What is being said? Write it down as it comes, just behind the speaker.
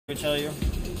I tell you.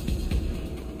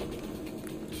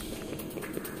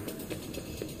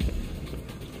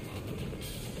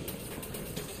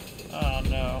 Oh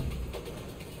no.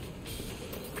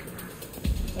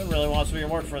 It really wants me to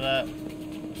work for that.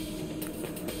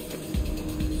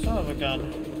 Son of a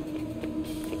gun.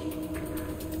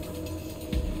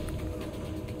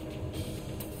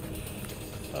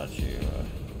 Thought you,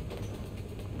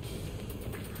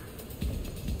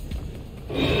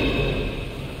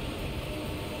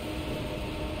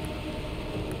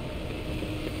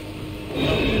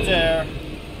 Don't you dare.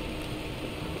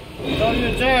 Don't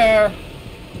you dare.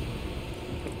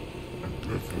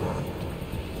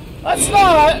 That's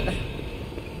not!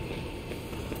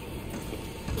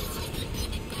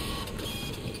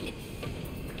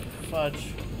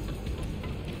 Fudge.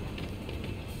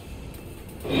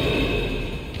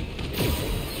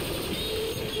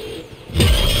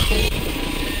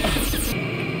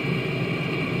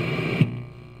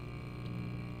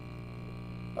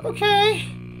 Okay.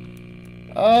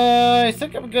 I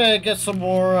think I'm gonna get some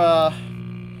more,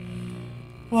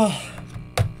 well,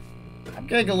 I'm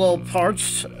getting a little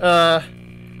parched.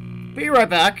 Be right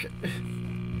back.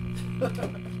 Oh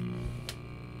boy.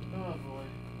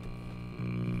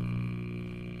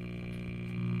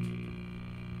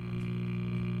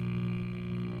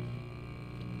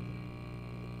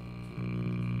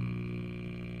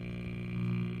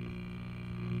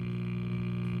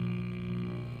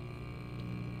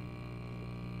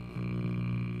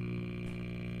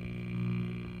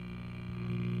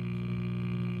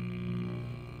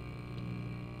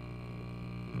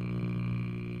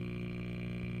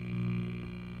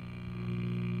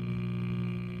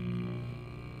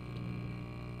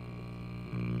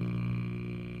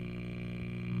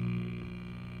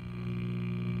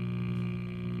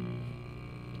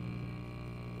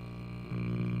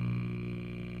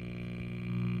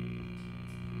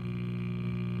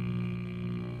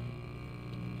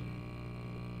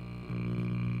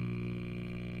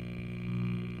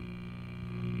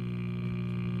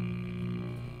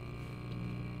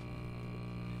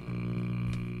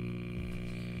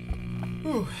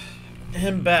 Whew.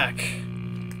 And back.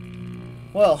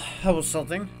 Well, that was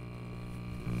something.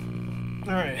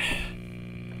 Alright.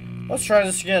 Let's try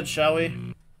this again, shall we?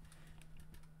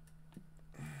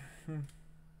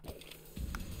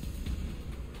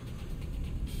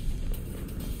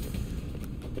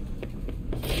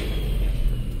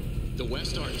 The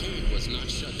West Arcade was not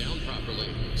shut down properly.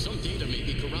 Some data may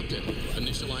be corrupted.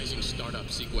 Initializing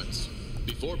startup sequence.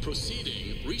 Before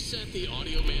proceeding, reset the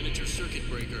audio manager circuit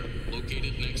breaker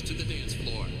located next to the dance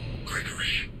floor.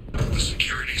 Gregory, the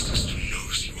security system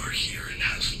knows you are here and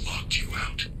has locked you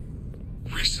out.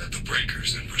 Reset the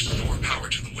breakers and restore power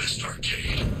to the West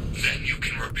Arcade. Then you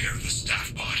can repair the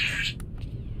staff bot head.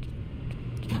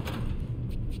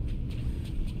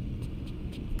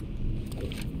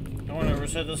 No one ever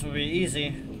said this would be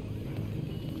easy.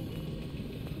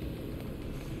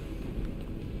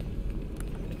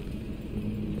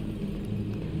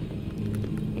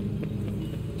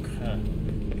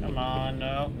 Come on,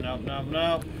 no, no, no,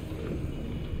 no.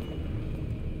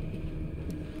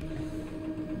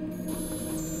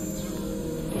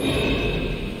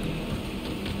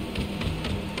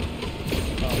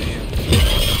 Oh, you.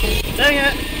 Dang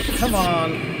it! Come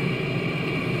on.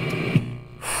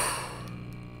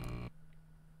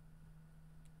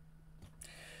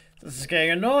 This is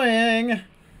getting annoying.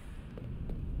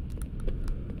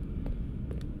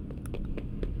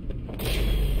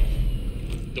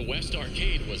 The West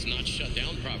Arcade was not shut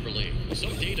down properly.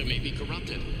 Some data may be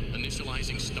corrupted.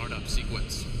 Initializing startup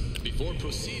sequence. Before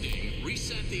proceeding,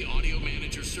 reset the audio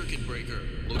manager circuit breaker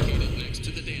located next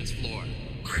to the dance floor.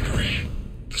 Gregory,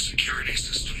 the security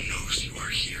system knows you are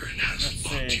here and has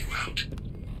locked you out.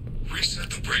 Reset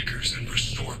the breakers and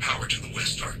restore power to the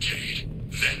West Arcade.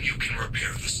 Then you can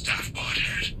repair the staff bot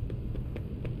head.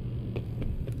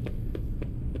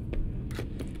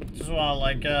 Just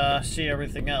want to see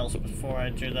everything else before I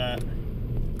do that.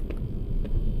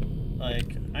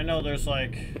 Like, I know there's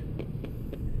one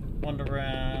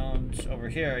around over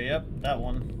here. Yep, that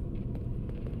one.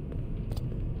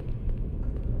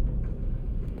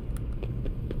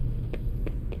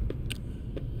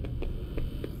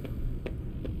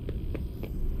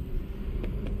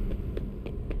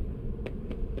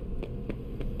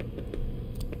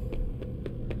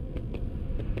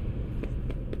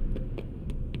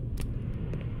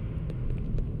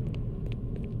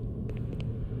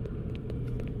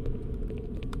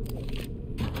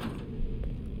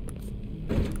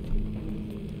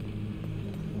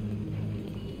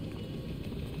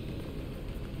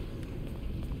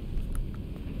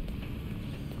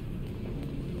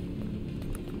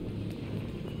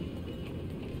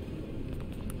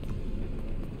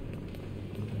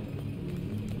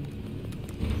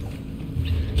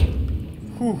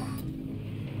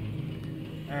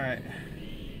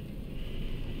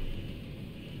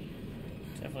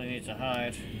 Definitely need to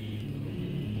hide.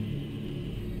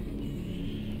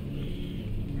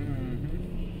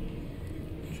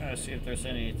 Trying to see if there's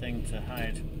anything to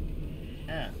hide.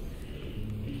 Yeah.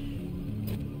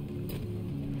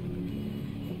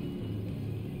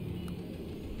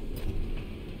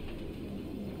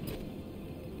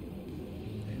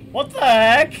 What the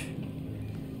heck?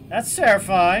 That's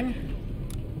terrifying.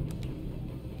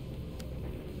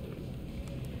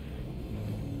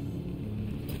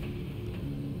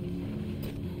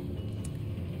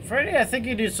 Freddy, I think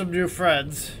you need some new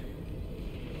friends.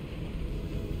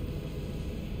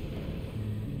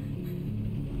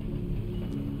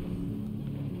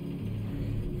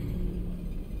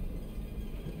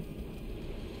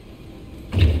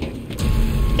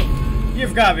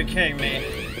 You've got to be kidding me.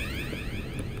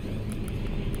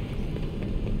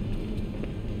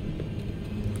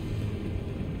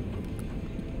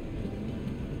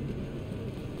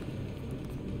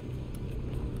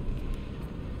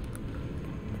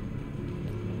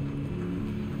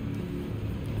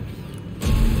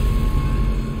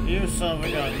 You son of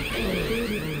a gun.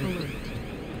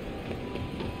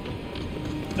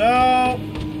 No!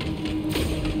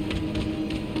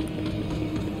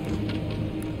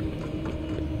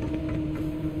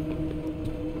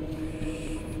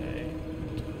 Okay.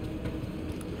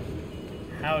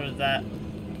 How did that...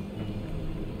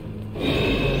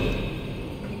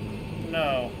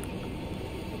 No.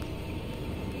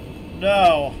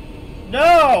 No!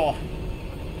 No!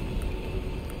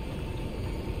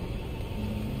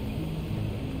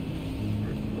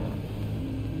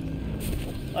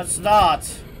 Let's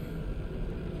not.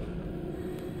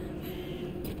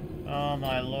 Oh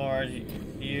my lord,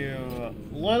 you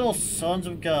little sons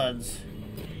of guns.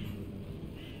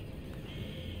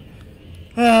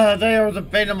 They are the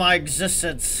bane of my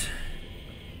existence.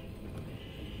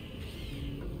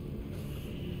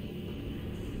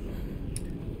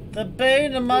 The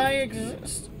bane of my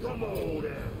existence. Come on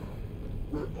now.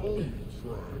 We're only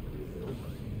trying.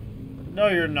 No,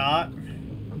 you're not.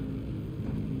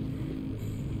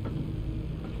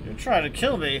 You're trying to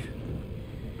kill me.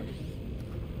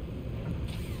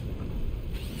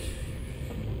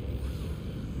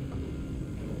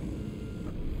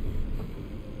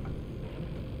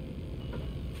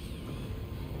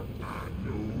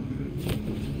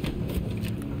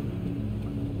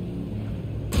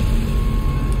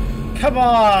 Come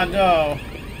on, no.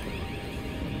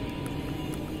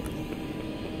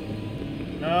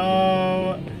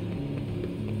 No.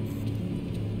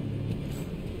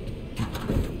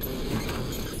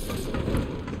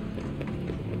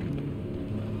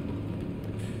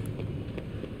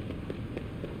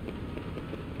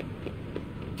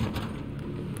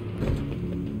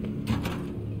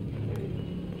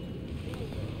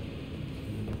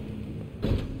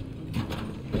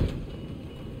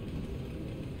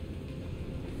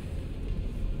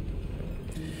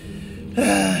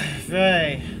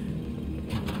 Right.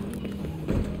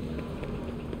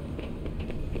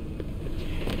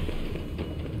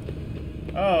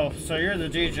 Oh, so you're the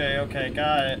DJ. Okay,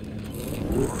 got it.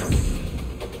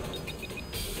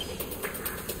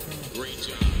 Great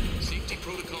job. Safety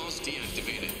protocols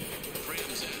deactivated.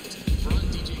 Crams at. Front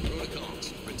DJ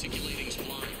protocols. Reticulating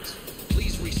splines.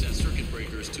 Please reset circuit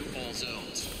breakers to all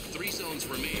zones. 3 zones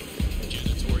remain.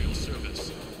 Janitorial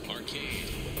service. Arcade.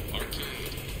 Arcade.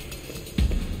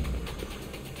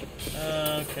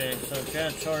 Okay, so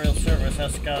janitorial service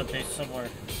has got to be somewhere.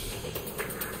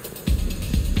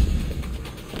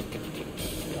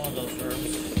 One of those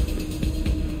rooms.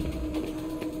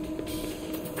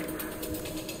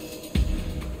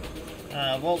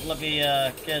 Won't let me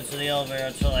get into the elevator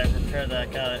until I repair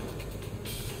that. Got it.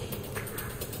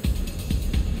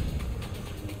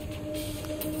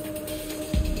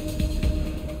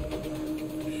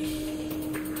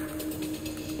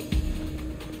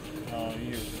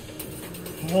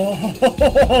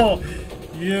 Oh,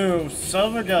 you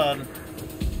son of a gun.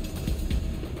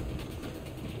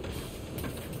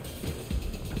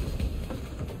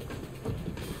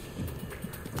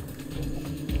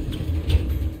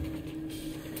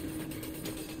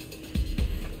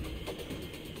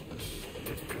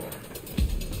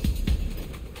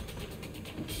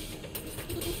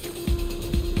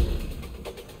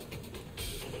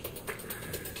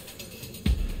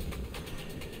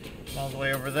 All the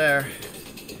way over there.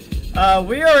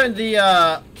 We are in the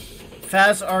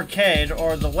Faz Arcade,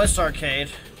 or the West Arcade.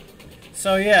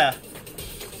 So yeah.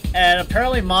 And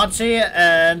apparently Monty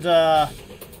and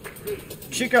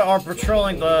Chica are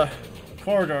patrolling the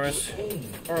corridors,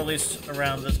 or at least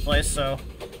around this place, so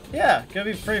yeah,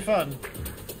 gonna be pretty fun.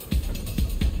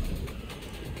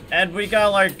 And we gotta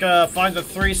like find the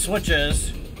 3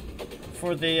 switches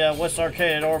for the West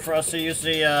Arcade in order for us to use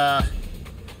the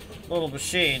little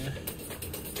machine.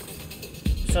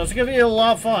 So it's gonna be a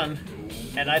lot of fun.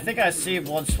 And I think I see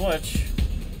one switch.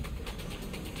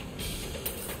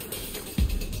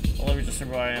 Well, let me just see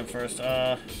where I am first.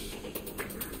 Okay.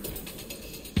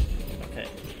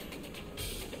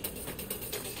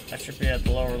 I should be at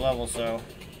the lower level, so...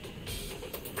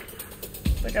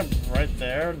 I think I'm right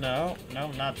there. No,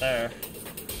 not there.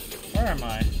 Where am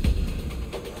I?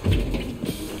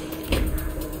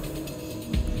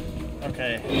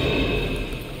 Okay.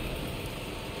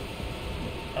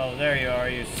 Oh, there you are,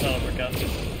 you son of a gun.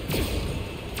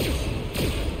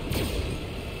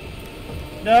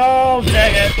 No,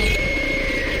 dang it!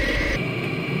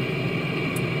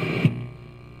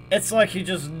 It's like he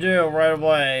just knew right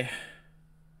away.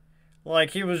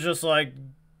 Like, he was just like,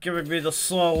 giving me the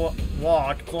slow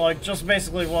walk. Like, just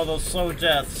basically one of those slow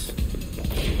deaths.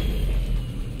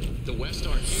 The West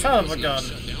Arcade son of a was gun. not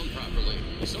shut down properly.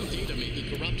 Some data may be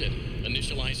corrupted.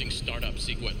 Initializing startup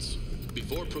sequence.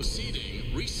 Before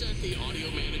proceeding, reset the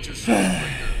audio manager circuit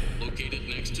breaker located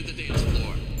next to the dance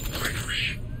floor.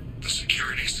 Gregory, the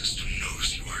security system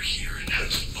knows you are here and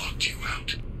has locked you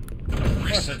out.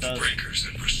 Reset the breakers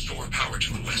and restore power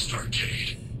to the West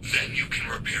Arcade. Then you can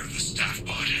repair the staff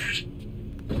pod head.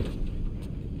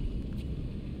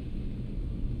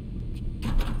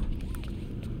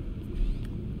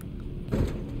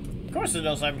 Of course it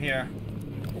knows I'm here.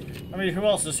 I mean, who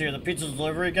else is here? The pizza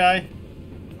delivery guy?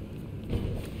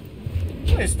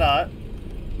 Please not.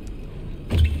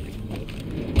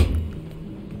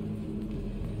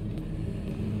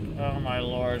 Oh my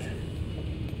lord.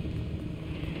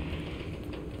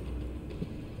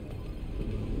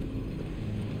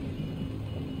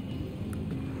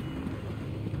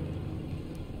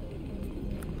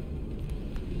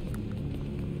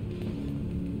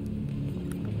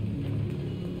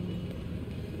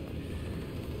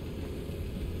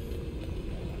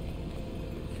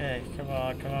 Okay, come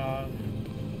on, come on.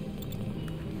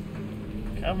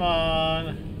 Come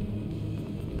on.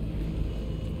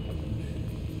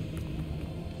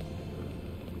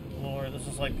 Lord, this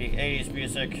is like the 80s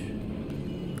music.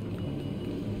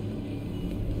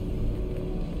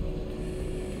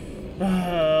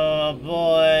 Oh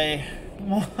boy.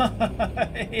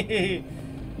 Why?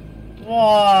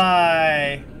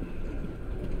 Why?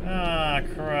 Ah,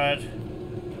 crud.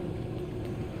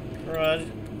 Crud.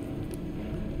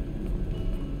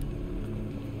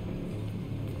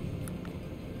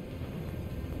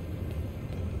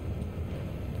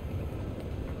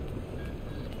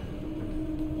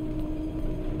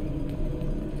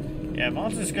 Yeah,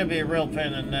 Monster's gonna be a real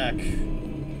pain in the neck.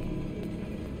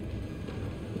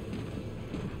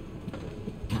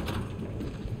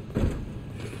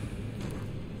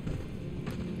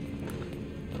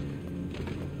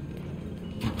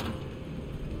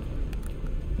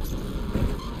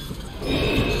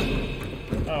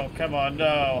 Oh, come on,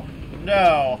 no.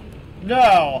 No.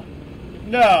 No.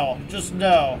 No. Just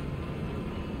no.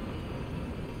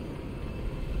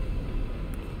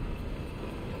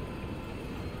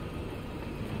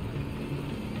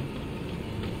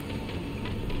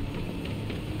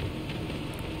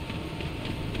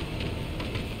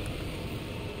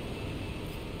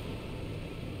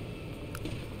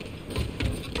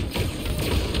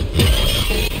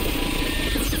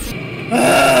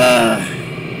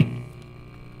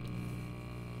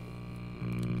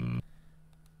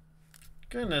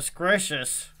 Goodness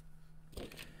gracious.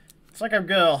 It's like I'm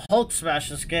gonna Hulk smash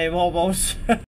this game almost.